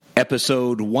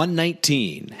Episode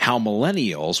 119, How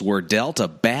Millennials Were Dealt a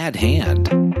Bad Hand.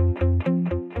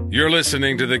 You're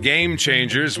listening to The Game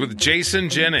Changers with Jason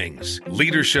Jennings.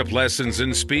 Leadership lessons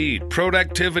in speed,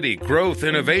 productivity, growth,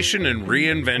 innovation, and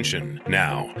reinvention.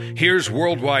 Now, here's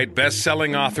worldwide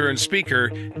best-selling author and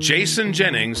speaker, Jason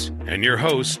Jennings, and your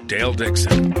host, Dale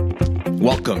Dixon.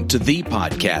 Welcome to the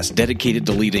podcast dedicated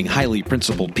to leading highly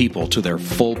principled people to their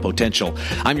full potential.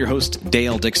 I'm your host,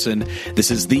 Dale Dixon.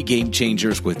 This is The Game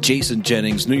Changers with Jason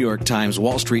Jennings, New York Times,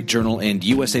 Wall Street Journal, and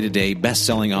USA Today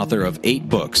best-selling author of 8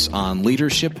 books on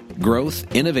leadership,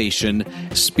 growth, innovation,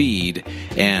 speed,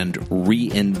 and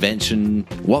reinvention.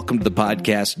 Welcome to the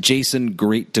podcast. Jason,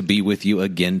 great to be with you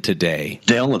again today.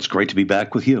 Dale, it's great to be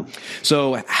back with you.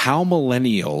 So, how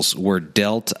millennials were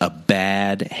dealt a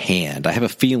bad hand. I have a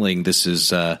feeling this is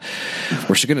we're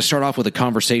going to start off with a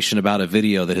conversation about a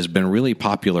video that has been really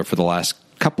popular for the last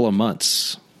couple of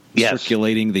months,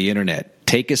 circulating the internet.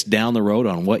 Take us down the road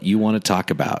on what you want to talk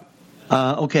about.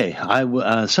 Okay.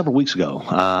 Several weeks ago,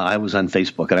 I was on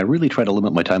Facebook, and I really try to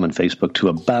limit my time on Facebook to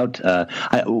about,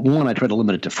 I try to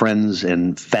limit it to friends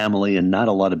and family and not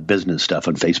a lot of business stuff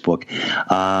on Facebook.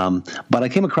 But I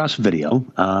came across a video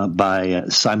by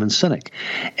Simon Sinek,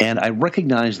 and I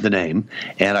recognized the name,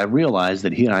 and I realized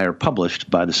that he and I are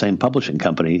published by the same publishing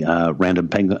company,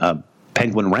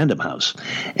 Penguin Random House,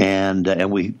 and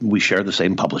we share the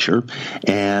same publisher,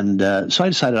 and so I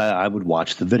decided I would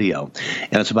watch the video,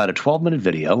 and it's about a 12-minute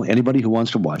video. Anybody who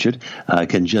wants to watch it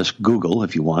can just Google,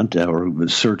 if you want, or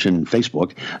search in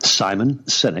Facebook, Simon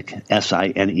Sinek,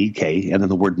 S-I-N-E-K, and then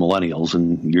the word millennials,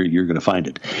 and you're going to find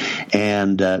it.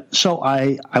 And so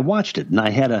I watched it, and I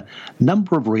had a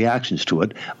number of reactions to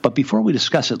it, but before we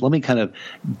discuss it, let me kind of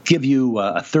give you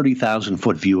a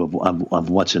 30,000-foot view of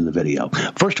what's in the video.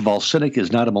 First of all, Sinek is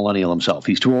not a millennial himself.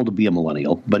 He's too old to be a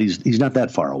millennial, but he's not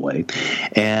that far away.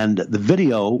 And the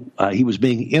video, he was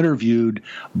being interviewed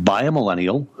by a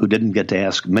millennial who didn't get to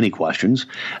ask many questions,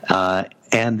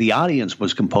 and the audience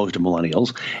was composed of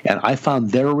millennials, and I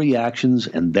found their reactions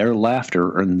and their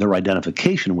laughter and their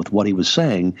identification with what he was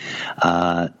saying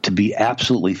to be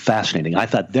absolutely fascinating. I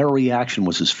thought their reaction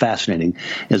was as fascinating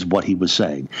as what he was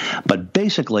saying. But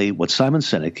basically, what Simon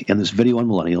Sinek in this video on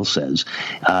millennials says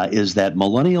is that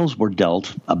millennials were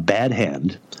dealt a bad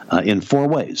hand in 4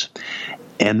 ways.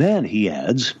 And then he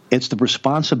adds, it's the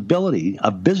responsibility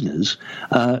of business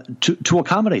to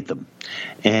accommodate them.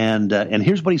 And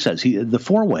here's what he says. The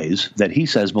 4 ways that he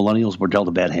says millennials were dealt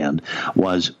a bad hand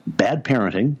was bad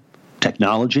parenting,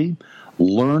 technology,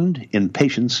 learned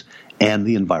impatience, and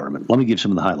the environment. Let me give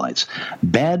some of the highlights.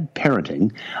 Bad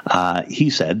parenting,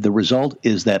 he said, the result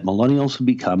is that millennials have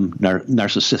become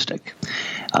narcissistic.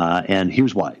 And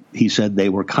here's why. He said they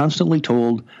were constantly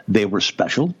told they were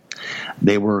special.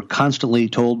 They were constantly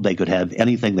told they could have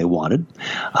anything they wanted.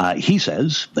 He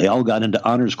says they all got into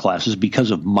honors classes because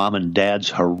of mom and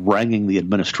dad's haranguing the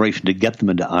administration to get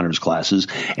them into honors classes,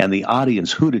 and the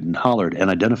audience hooted and hollered and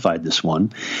identified this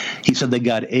one. He said they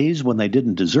got A's when they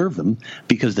didn't deserve them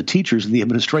because the teachers and the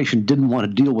administration didn't want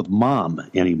to deal with mom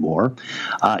anymore.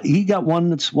 He got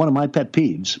one that's one of my pet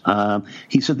peeves.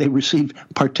 He said they received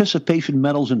participation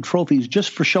medals and trophies just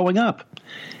for showing up.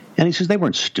 And he says they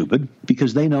weren't stupid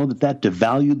because they know that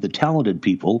devalued the talented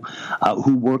people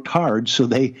who worked hard. So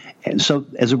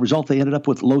as a result, they ended up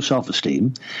with low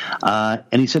self-esteem.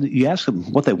 And he said, you ask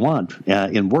them what they want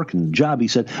in work and job. He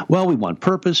said, well, we want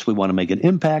purpose. We want to make an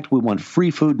impact. We want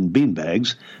free food and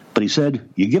beanbags. But he said,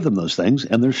 you give them those things,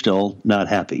 and they're still not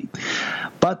happy.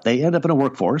 But they end up in a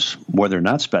workforce where they're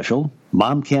not special,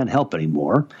 mom can't help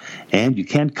anymore, and you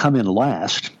can't come in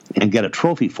last and get a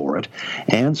trophy for it.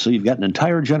 And so you've got an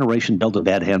entire generation dealt a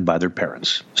bad hand by their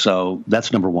parents. So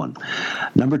that's number 1.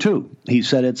 Number 2, he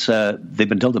said they've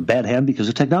been dealt a bad hand because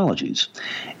of technologies.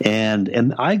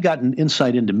 And I got an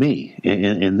insight into me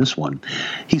in this one.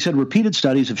 He said repeated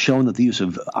studies have shown that the use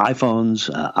of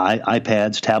iPhones,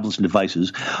 iPads, tablets, and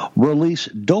devices release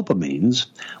dopamines,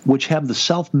 which have the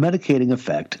self-medicating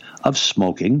effect of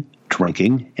smoking,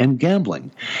 drinking, and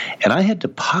gambling. And I had to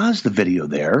pause the video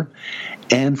there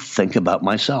and think about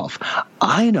myself.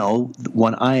 I know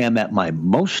when I am at my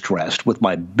most stressed with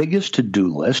my biggest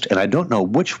to-do list and I don't know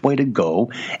which way to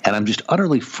go and I'm just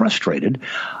utterly frustrated,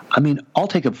 I mean, I'll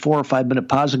take a 4 or 5 minute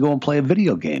pause and go and play a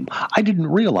video game. I didn't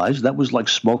realize that was like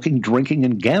smoking, drinking,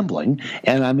 and gambling.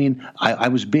 And I mean, I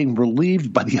was being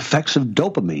relieved by the effects of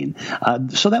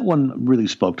dopamine. So that one really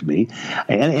spoke to me.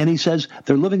 And he says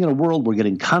they're living in a world where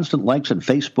getting constant likes on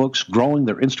Facebooks, growing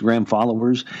their Instagram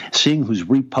followers, seeing who's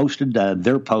reposted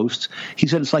their posts. He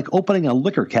said it's like opening a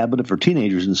liquor cabinet for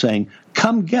teenagers and saying,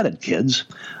 come get it, kids,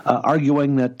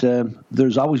 arguing that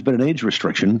there's always been an age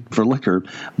restriction for liquor,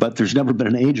 but there's never been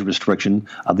an age restriction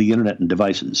of the internet and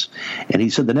devices. And he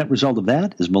said the net result of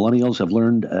that is millennials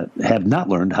have not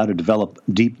learned how to develop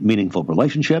deep, meaningful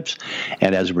relationships,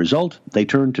 and as a result, they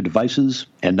turn to devices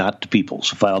and not to people.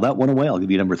 So file that one away. I'll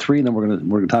give you number 3, and then we're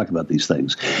going to talk about these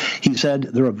things. He said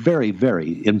they're a very,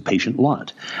 very impatient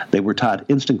lot. They were taught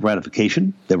instant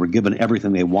gratification. They were given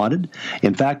everything they wanted.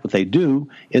 In fact, what they do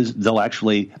is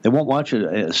they won't watch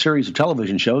a series of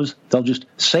television shows. They'll just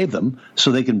save them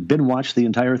so they can binge watch the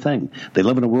entire thing. They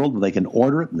live in a world where they can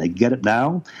order it and they get it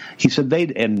now. He said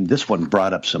and this one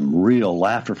brought up some real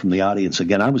laughter from the audience.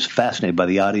 Again, I was fascinated by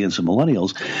the audience of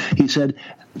millennials. He said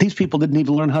these people didn't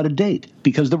even learn how to date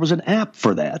because there was an app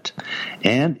for that.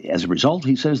 And as a result,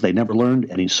 he says they never learned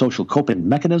any social coping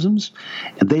mechanisms,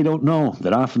 and they don't know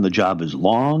that often the job is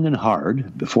long and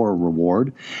hard before a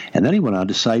reward. And then he went on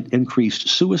to cite increased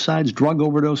suicides, drug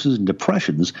overdoses, and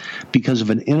depressions because of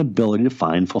an inability to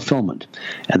find fulfillment.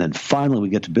 And then finally we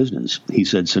get to business. He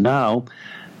said, so now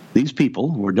these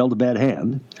people who are dealt a bad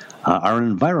hand are in an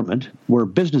environment where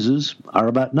businesses are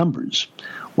about numbers,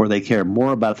 where they care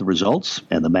more about the results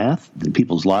and the math than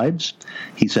people's lives.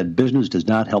 He said business does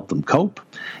not help them cope,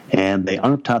 and they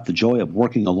aren't taught the joy of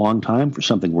working a long time for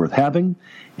something worth having.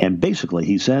 And basically,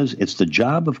 he says it's the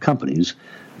job of companies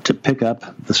to pick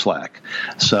up the slack.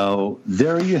 So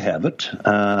there you have it.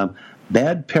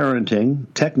 Bad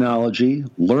parenting, technology,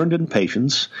 learned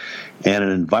impatience, and an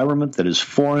environment that is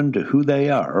foreign to who they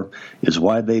are is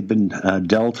why they've been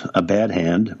dealt a bad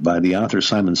hand by the author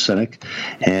Simon Sinek.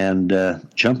 And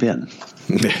jump in.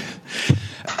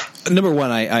 Number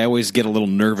one, I always get a little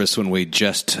nervous when we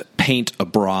just paint a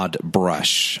broad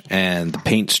brush, and the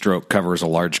paint stroke covers a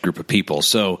large group of people.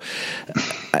 So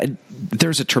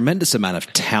there's a tremendous amount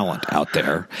of talent out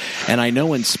there. And I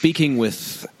know in speaking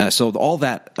with, so all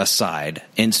that aside,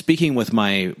 in speaking with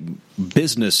my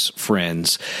business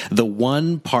friends, the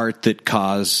one part that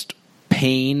caused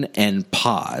pain and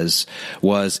pause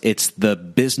was it's the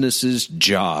business's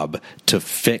job to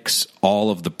fix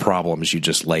all of the problems you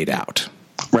just laid out.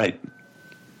 Right.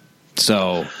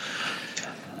 So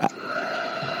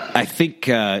I think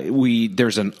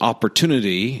there's an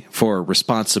opportunity for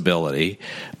responsibility,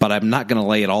 but I'm not going to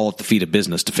lay it all at the feet of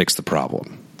business to fix the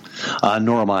problem.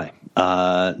 Nor am I.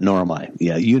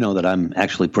 Yeah, you know that I'm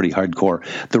actually pretty hardcore.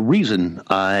 The reason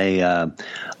I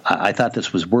thought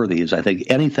this was worthy is I think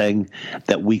anything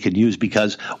that we could use,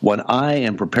 because when I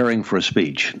am preparing for a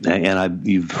speech, and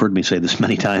you've heard me say this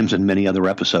many times in many other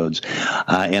episodes,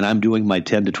 and I'm doing my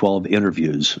 10 to 12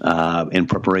 interviews in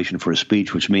preparation for a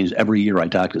speech, which means every year I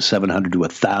talk to 700 to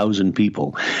 1,000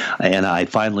 people, and I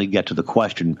finally get to the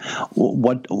question,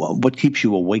 what keeps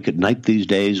you awake at night these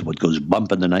days? What goes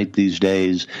bump in the night these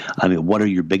days? I mean, what are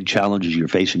your big challenges you're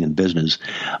facing in business?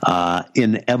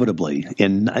 Inevitably,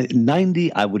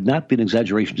 I would not be an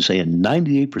exaggeration to say in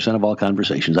 98% of all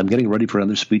conversations, I'm getting ready for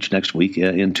another speech next week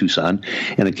in Tucson,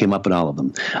 and it came up in all of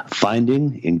them.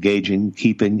 Finding, engaging,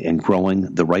 keeping, and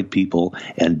growing the right people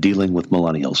and dealing with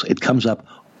millennials. It comes up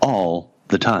all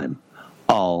the time.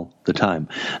 All the time.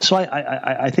 So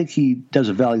I think he does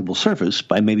a valuable service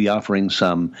by maybe offering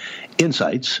some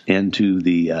insights into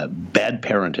the bad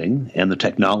parenting and the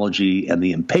technology and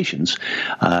the impatience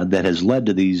that has led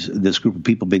to this group of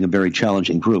people being a very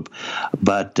challenging group.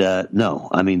 But no,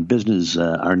 I mean, business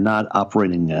are not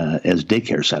operating as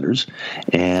daycare centers,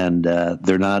 and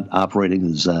they're not operating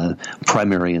as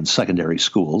primary and secondary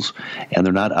schools, and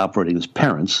they're not operating as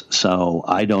parents. So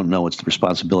I don't know it's the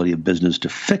responsibility of business to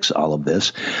fix all of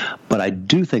this. But I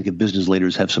do think if business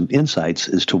leaders have some insights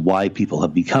as to why people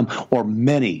have become, or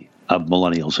many of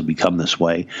millennials have become this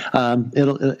way,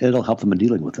 it'll help them in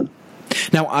dealing with them.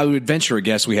 Now, I would venture a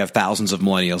guess we have thousands of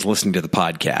millennials listening to the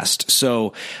podcast.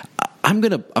 So I'm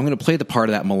gonna play the part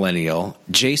of that millennial.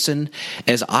 Jason,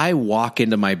 as I walk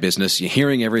into my business,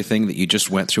 hearing everything that you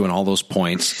just went through and all those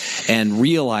points, and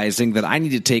realizing that I need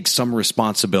to take some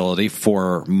responsibility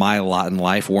for my lot in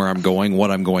life, where I'm going, what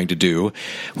I'm going to do,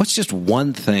 what's just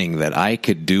one thing that I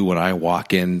could do when I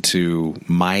walk into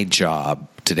my job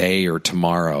today or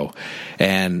tomorrow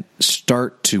and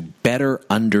start to better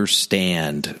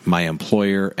understand my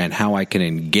employer and how I can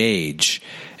engage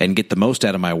and get the most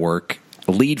out of my work,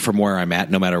 lead from where I'm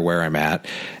at, no matter where I'm at,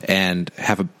 and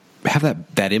have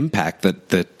that impact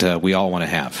that we all want to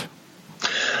have?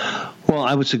 Well,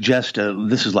 I would suggest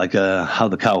this is like how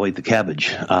the cow ate the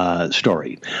cabbage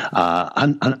story.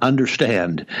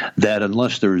 Understand that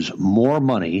unless there's more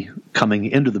money coming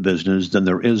into the business than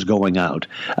there is going out,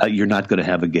 you're not going to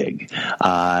have a gig.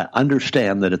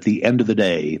 Understand that at the end of the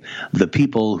day, the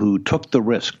people who took the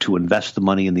risk to invest the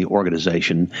money in the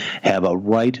organization have a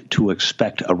right to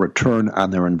expect a return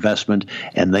on their investment,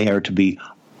 and they are to be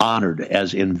honored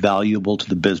as invaluable to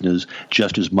the business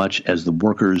just as much as the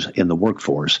workers in the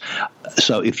workforce.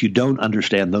 So if you don't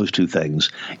understand those two things,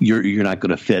 you're not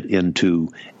going to fit into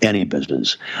any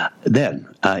business. Then,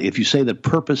 if you say that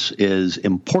purpose is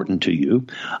important to you,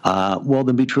 well,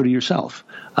 then be true to yourself.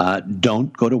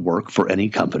 Don't go to work for any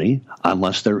company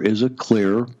unless there is a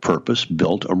clear purpose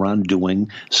built around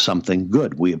doing something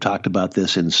good. We have talked about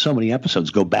this in so many episodes.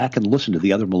 Go back and listen to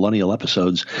the other millennial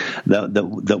episodes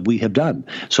that we have done.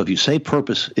 So if you say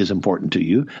purpose is important to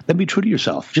you, then be true to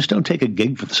yourself. Just don't take a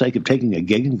gig for the sake of taking a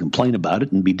gig and complain about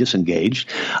it and be disengaged.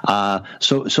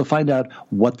 So find out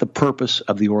what the purpose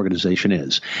of the organization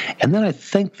is. And then I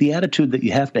think the attitude that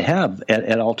you have to have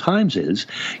at all times is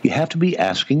you have to be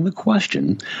asking the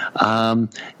question, how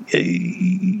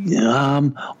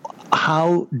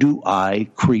do I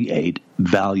create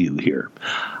value here?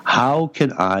 How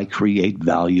can I create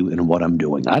value in what I'm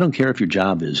doing? I don't care if your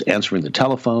job is answering the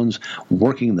telephones,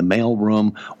 working in the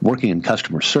mailroom, working in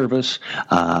customer service,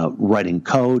 writing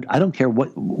code. I don't care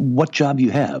what job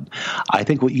you have. I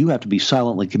think what you have to be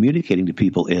silently communicating to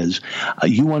people is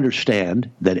you understand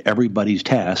that everybody's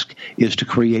task is to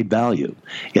create value.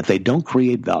 If they don't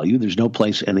create value, there's no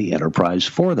place in the enterprise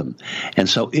for them. And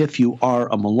so if you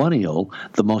are a millennial,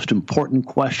 the most important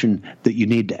question that you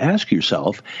need to ask yourself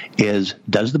is,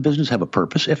 does the business have a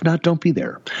purpose? If not, don't be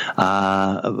there.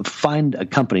 Find a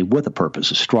company with a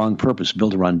purpose, a strong purpose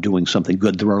built around doing something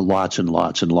good. There are lots and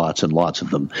lots and lots and lots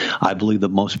of them. I believe that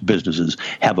most businesses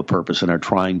have a purpose and are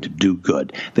trying to do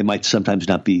good. They might sometimes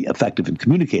not be effective in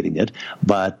communicating it,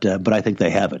 but I think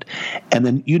they have it. And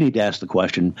then you need to ask the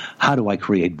question, how do I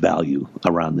create value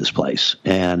around this place?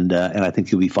 And I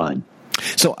think you'll be fine.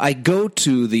 So I go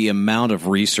to the amount of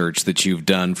research that you've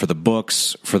done for the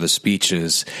books, for the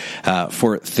speeches,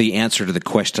 for the answer to the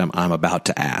question I'm about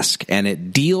to ask. And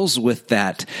it deals with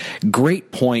that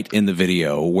great point in the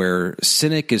video where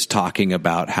Sinek is talking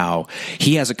about how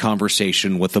he has a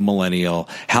conversation with a millennial.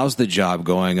 How's the job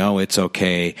going? Oh, it's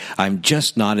okay. I'm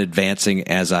just not advancing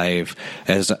as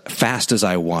fast as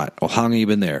I want. Well, how long have you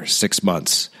been there? 6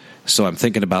 months. So I'm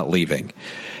thinking about leaving.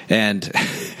 And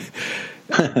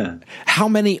how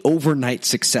many overnight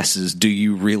successes do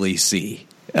you really see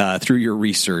through your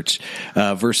research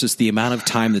versus the amount of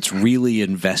time that's really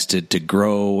invested to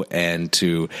grow and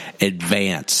to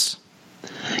advance?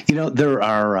 You know, there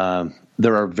are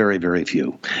very, very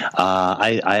few.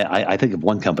 I think of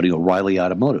one company, O'Reilly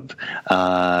Automotive,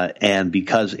 and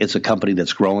because it's a company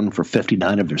that's grown for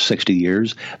 59 of their 60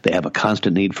 years, they have a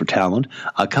constant need for talent.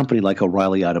 A company like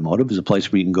O'Reilly Automotive is a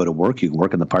place where you can go to work. You can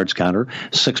work on the parts counter.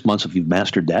 6 months if you've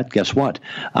mastered that. Guess what?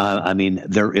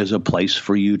 There is a place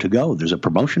for you to go. There's a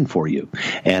promotion for you,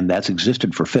 and that's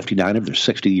existed for 59 of their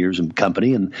 60 years in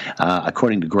company. And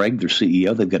according to Greg, their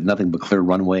CEO, they've got nothing but clear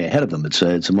runway ahead of them. It's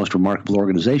a most remarkable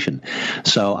organization.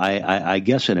 So I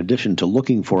guess in addition to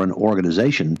looking for an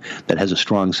organization that has a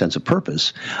strong sense of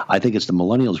purpose, I think it's the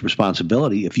millennials'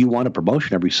 responsibility. If you want a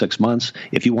promotion every 6 months,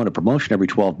 if you want a promotion every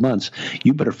 12 months,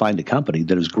 you better find a company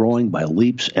that is growing by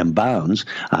leaps and bounds.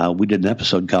 We did an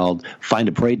episode called Find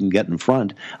a Parade and Get in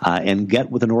Front, and get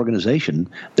with an organization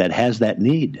that has that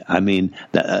need. I mean,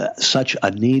 such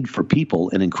a need for people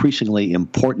in increasingly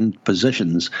important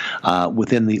positions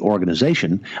within the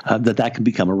organization that can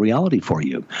become a reality for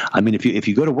you. I mean, if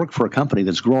you go to work for a company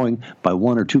that's growing by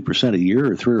 1 or 2% a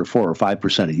year, or 3 or 4 or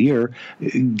 5% a year,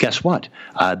 guess what?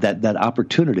 That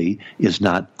opportunity is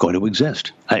not going to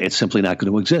exist. It's simply not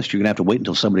going to exist. You're going to have to wait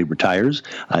until somebody retires,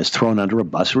 is thrown under a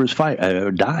bus,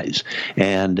 or dies.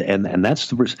 And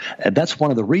that's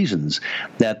one of the reasons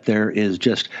that there is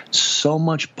just so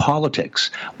much politics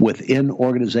within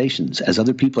organizations, as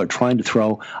other people are trying to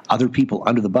throw other people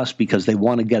under the bus because they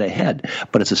want to get ahead.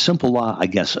 But it's a simple law, I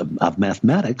guess, of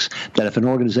mathematics, that if an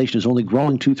organization is only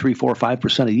growing 2, 3, 4,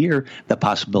 5% a year, that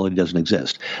possibility doesn't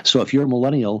exist. So if you're a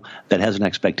millennial that has an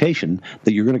expectation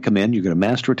that you're going to come in, you're going to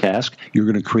master a task, you're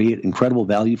going to create incredible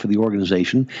value for the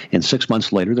organization, and 6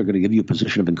 months later they're going to give you a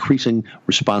position of increasing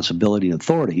responsibility and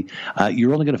authority,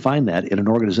 you're only going to find that in an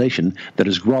organization that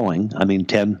is growing,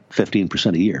 10,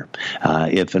 15% a year.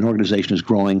 If an organization is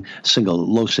growing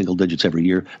low single digits every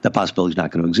year, that possibility is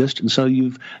not going to exist. And so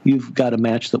you've got a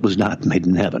match that was not made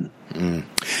in heaven.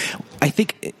 I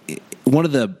think one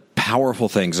of the powerful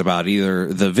things about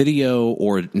either the video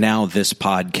or now this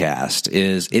podcast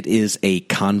is it is a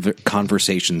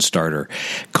conversation starter.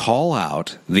 Call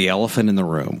out the elephant in the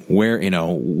room. Where,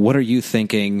 what are you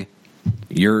thinking?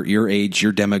 Your age,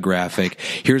 your demographic.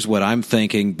 Here's what I'm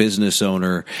thinking, business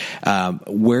owner.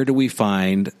 Where do we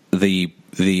find the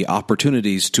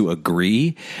opportunities to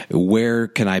agree? Where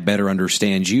can I better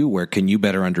understand you? Where can you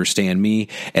better understand me?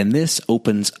 And this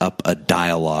opens up a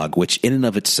dialogue, which in and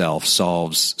of itself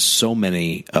solves so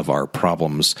many of our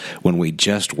problems when we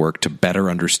just work to better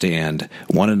understand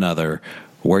one another,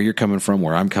 where you're coming from,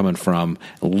 where I'm coming from.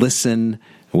 Listen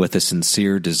with a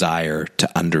sincere desire to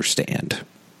understand.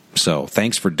 So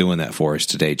thanks for doing that for us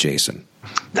today, Jason.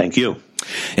 Thank you.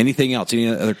 Anything else? Any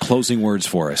other closing words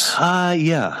for us?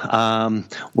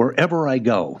 Wherever I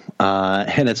go,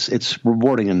 and it's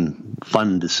rewarding and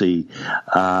fun to see.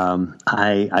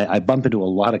 I bump into a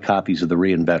lot of copies of The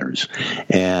Reinventors,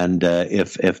 and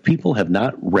if people have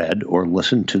not read or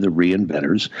listened to The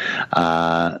Reinventors,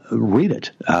 read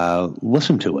it,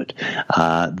 listen to it.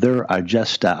 There are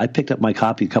just I picked up my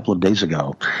copy a couple of days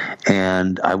ago,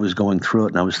 and I was going through it,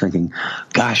 and I was thinking,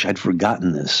 "Gosh, I'd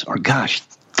forgotten this," or "Gosh,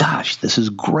 this is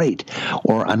great,"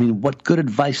 or what good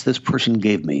advice this person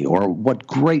gave me, or what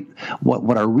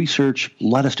our research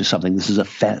led us to something. This is a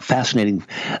fascinating,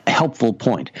 helpful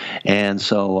point. And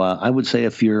so I would say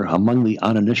if you're among the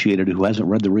uninitiated who hasn't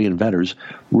read The Reinventors,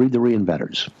 read The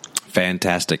Reinventors.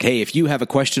 Fantastic. Hey, if you have a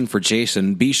question for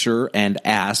Jason, be sure and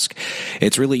ask.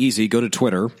 It's really easy. Go to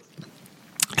Twitter.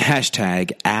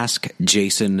 Hashtag Ask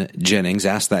Jason Jennings.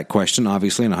 Ask that question,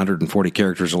 obviously, in 140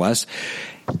 characters or less.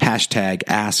 Hashtag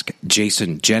Ask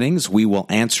Jason Jennings. We will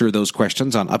answer those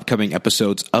questions on upcoming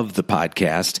episodes of the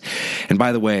podcast. And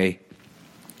by the way,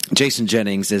 Jason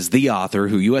Jennings is the author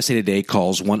who USA Today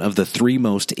calls one of the 3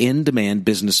 most in-demand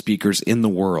business speakers in the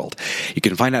world. You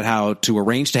can find out how to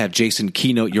arrange to have Jason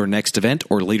keynote your next event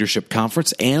or leadership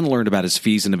conference and learn about his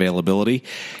fees and availability.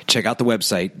 Check out the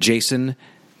website,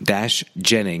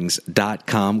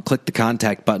 jason-jennings.com. Click the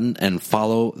contact button and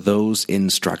follow those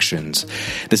instructions.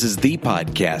 This is the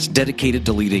podcast dedicated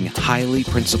to leading highly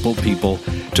principled people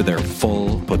to their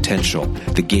full potential,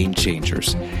 the Game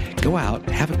Changers. Go out,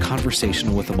 have a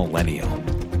conversation with a millennial.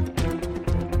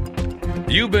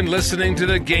 You've been listening to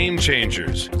The Game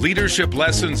Changers, leadership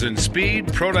lessons in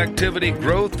speed, productivity,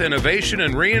 growth, innovation,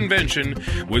 and reinvention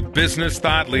with business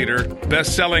thought leader,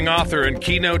 best-selling author, and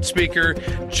keynote speaker,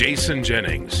 Jason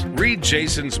Jennings. Read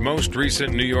Jason's most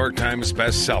recent New York Times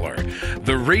bestseller,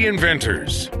 The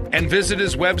Reinventors, and visit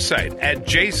his website at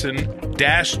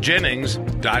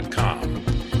jason-jennings.com.